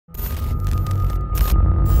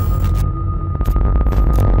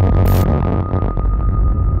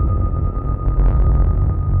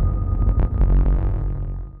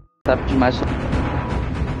sabe demais sobre...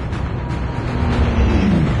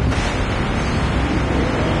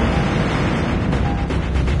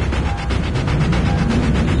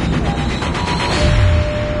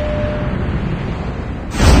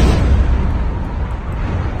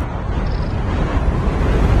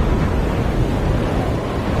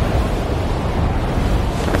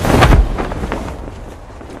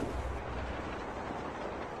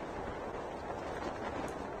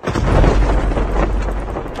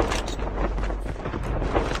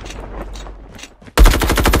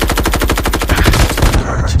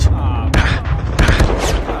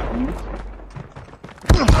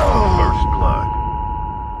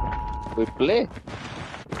 Play?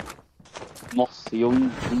 Nossa,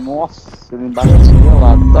 Nossa, ele embaixo do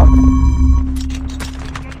lado, tá?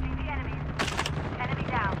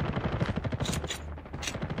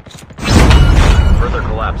 Further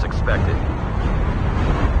collapse expected.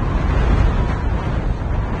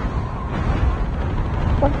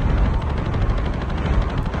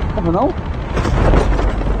 Como não?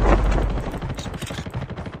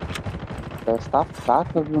 Essa tá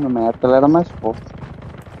fraca, viu? Na minha época ela era mais forte.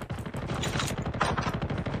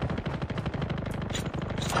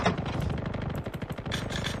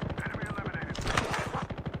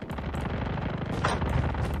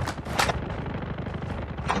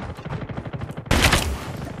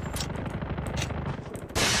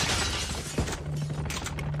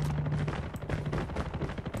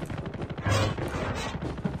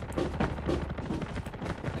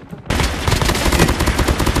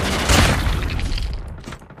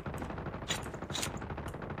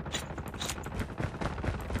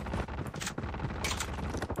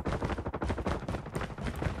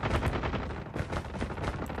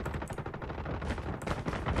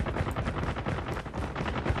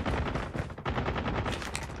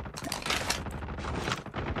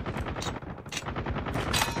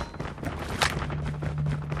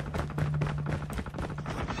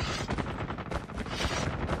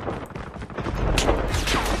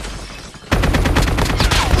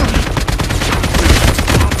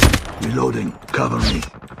 Reloading. Cover me.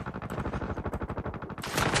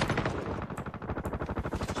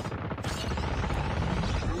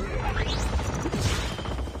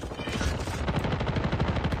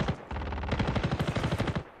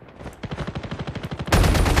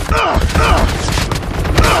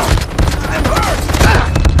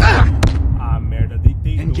 Ah, merda,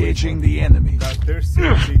 deitei. Engaging the enemy. Da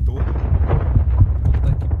terceira deitou.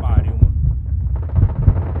 Puta que pariu, mano.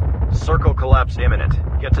 Circle collapse imminent.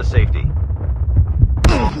 Get to safety.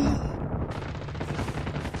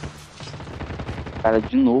 Cara,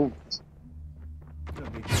 de novo.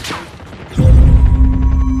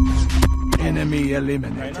 Enemy Cai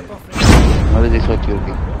eliminated. na tua frente. Vamos ver isso aqui,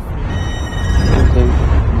 ok?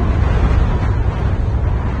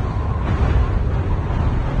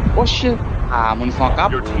 Oxi! Ah, a munição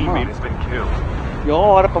acabou, Your teammate mano. has been killed. Pior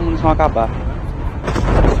hora pra munição acabar.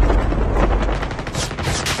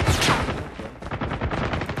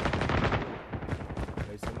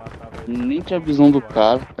 Aí você matava ele. Nem tinha visão do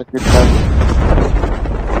cara. Aquele cara.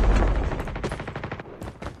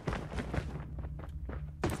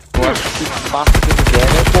 Eu acho que o passo que ele der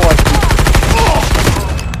é forte.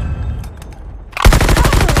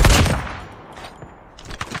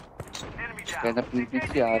 Cai na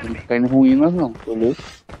penitenciária, não cai em ruínas não, beleza?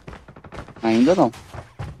 Ainda não.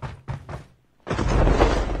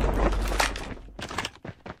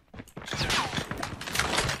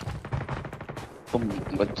 Toma,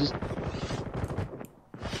 agora des...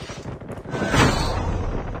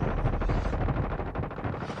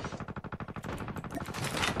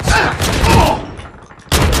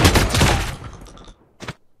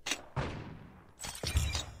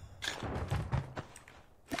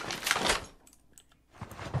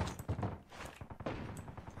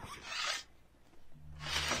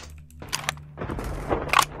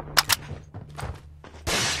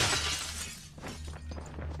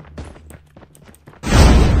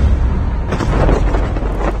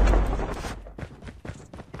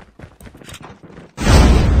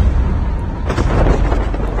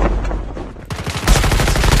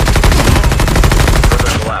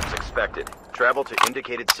 Travel to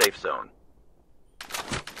indicated safe zone.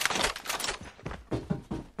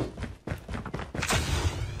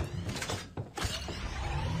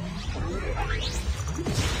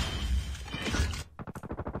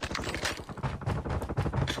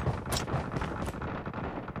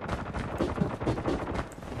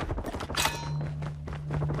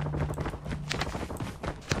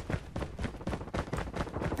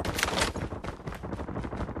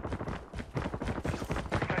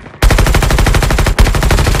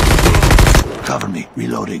 Cover me.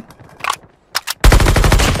 Reloading.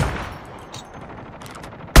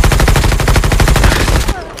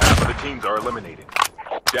 teams are eliminated.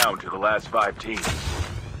 Down to the last 5 teams.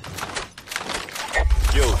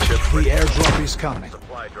 Skill chip The ready. airdrop is coming.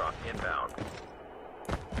 Supply drop inbound.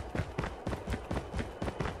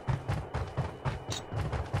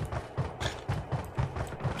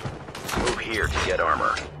 Move here to get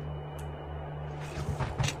armor.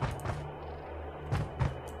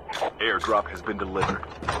 Airdrop has been delivered.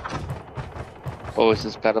 Pô,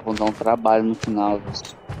 esses caras vão dar um trabalho no final, viu?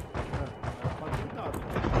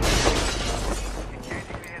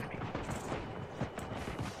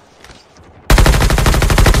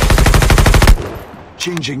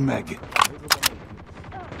 Changing mag.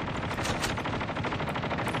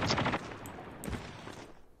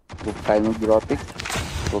 Vou cair no drop aqui.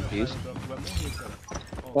 Tô visto. Vai morrer, cara.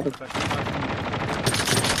 Ó, Bora. tá aqui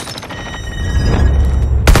embaixo.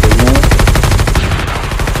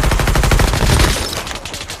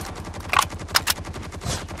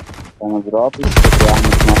 Tá no drop, peguei arma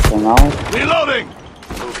nacional. Reloading!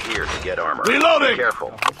 Move here to get armor. Reloading! Be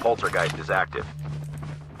careful. A poltergeist is active.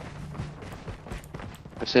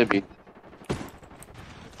 Percebi.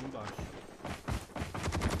 Aqui embaixo.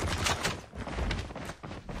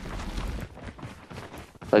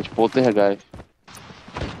 Tá de poltergeist.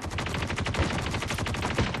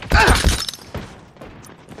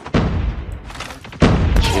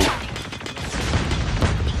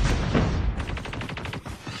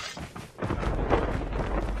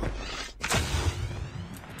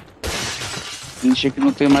 Achei que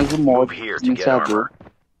não tem mais o modo Move here to get iniciador. armor.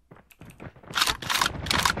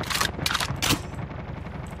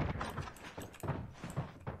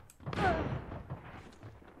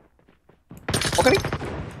 Ok.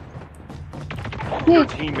 Your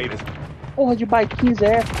teammate is Porra de bikins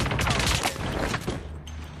é essa?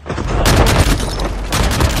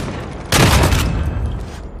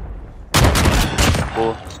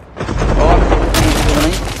 Porra. Ó,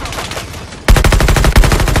 também.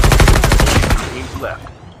 teams left.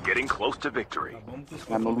 Getting close to victory. Vamos com os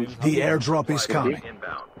Vai, meu controles Luiz. The airdrop is coming.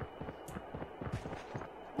 Inbound.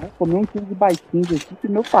 Vou comer um quilo de bikins aqui que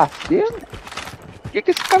meu parceiro. O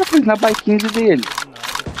que esse cara fez na bikins dele?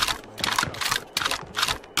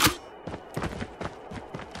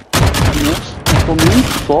 Nossa, eu comi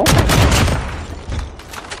um só.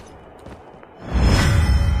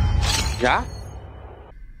 Já?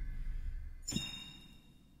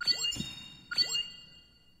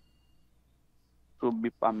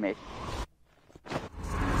 Subir pra meta.